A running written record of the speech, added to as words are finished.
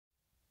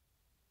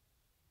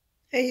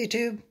Hey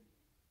YouTube,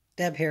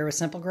 Deb here with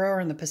Simple Grower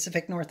in the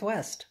Pacific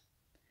Northwest.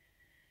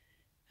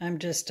 I'm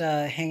just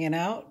hanging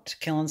out,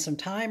 killing some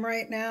time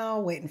right now,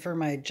 waiting for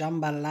my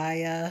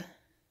jambalaya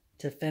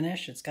to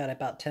finish. It's got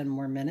about 10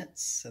 more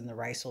minutes and the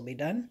rice will be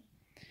done.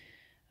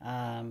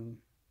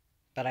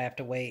 But I have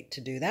to wait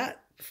to do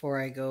that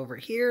before I go over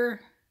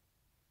here.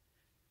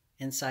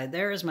 Inside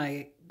there is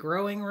my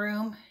growing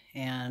room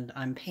and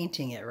I'm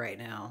painting it right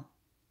now.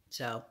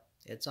 So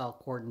it's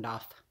all cordoned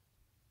off.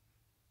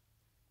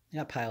 I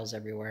got piles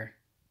everywhere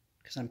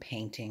because I'm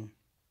painting.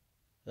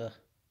 Ugh.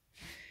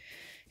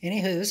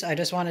 Anywho's, I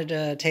just wanted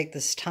to take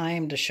this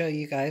time to show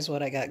you guys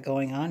what I got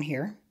going on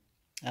here.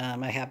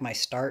 I have my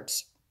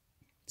starts,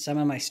 some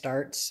of my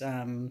starts,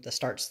 the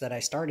starts that I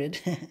started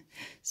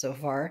so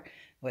far,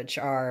 which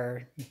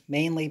are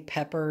mainly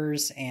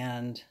peppers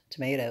and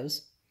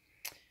tomatoes.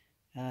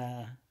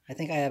 I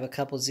think I have a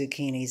couple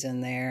zucchinis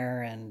in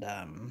there, and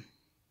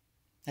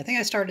I think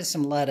I started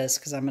some lettuce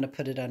because I'm going to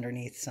put it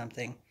underneath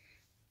something.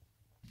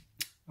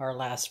 Our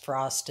last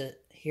frost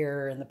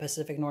here in the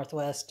Pacific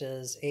Northwest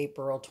is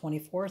April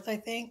 24th, I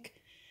think.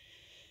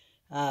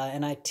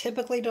 And I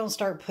typically don't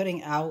start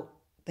putting out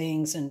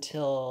things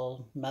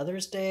until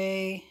Mother's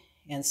Day,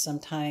 and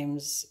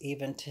sometimes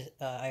even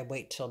I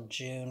wait till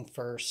June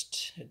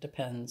 1st. It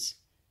depends.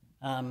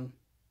 But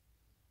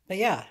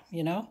yeah,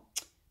 you know,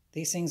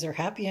 these things are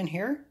happy in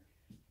here.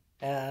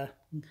 Have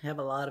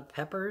a lot of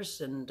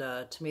peppers and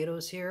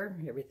tomatoes here.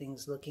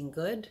 Everything's looking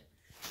good.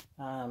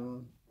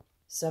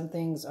 Some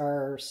things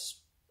are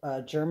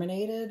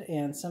germinated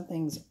and some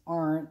things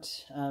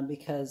aren't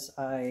because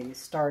I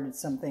started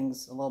some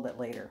things a little bit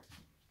later.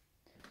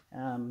 I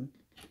want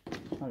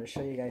to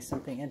show you guys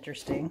something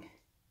interesting.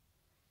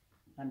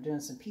 I'm doing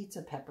some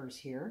pizza peppers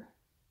here.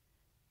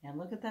 And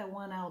look at that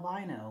one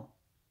albino.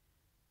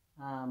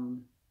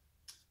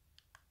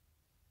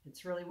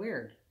 It's really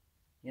weird.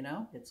 You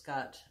know, it's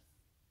got...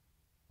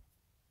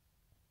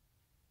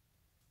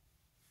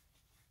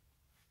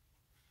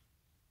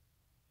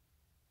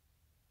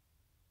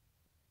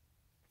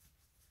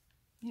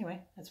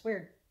 Anyway, that's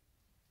weird.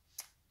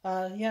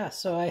 Yeah,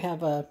 so I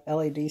have a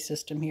LED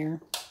system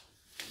here.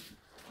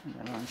 And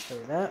I want to show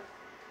you that.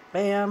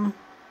 Bam!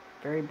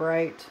 Very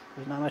bright.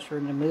 There's not much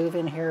room to move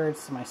in here.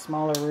 It's my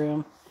smaller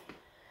room.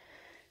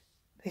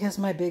 Because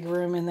my big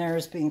room in there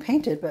is being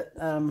painted. But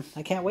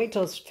I can't wait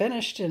till it's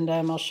finished, and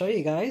I'll show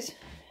you guys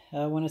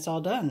when it's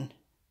all done.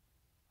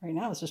 Right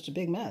now, it's just a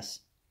big mess.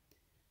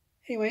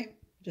 Anyway,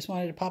 just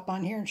wanted to pop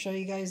on here and show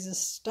you guys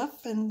this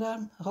stuff, and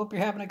I hope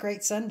you're having a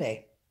great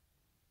Sunday.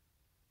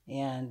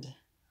 And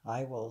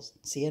I will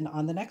see you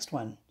on the next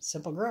one.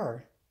 Simple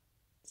Grower.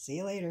 See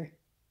you later.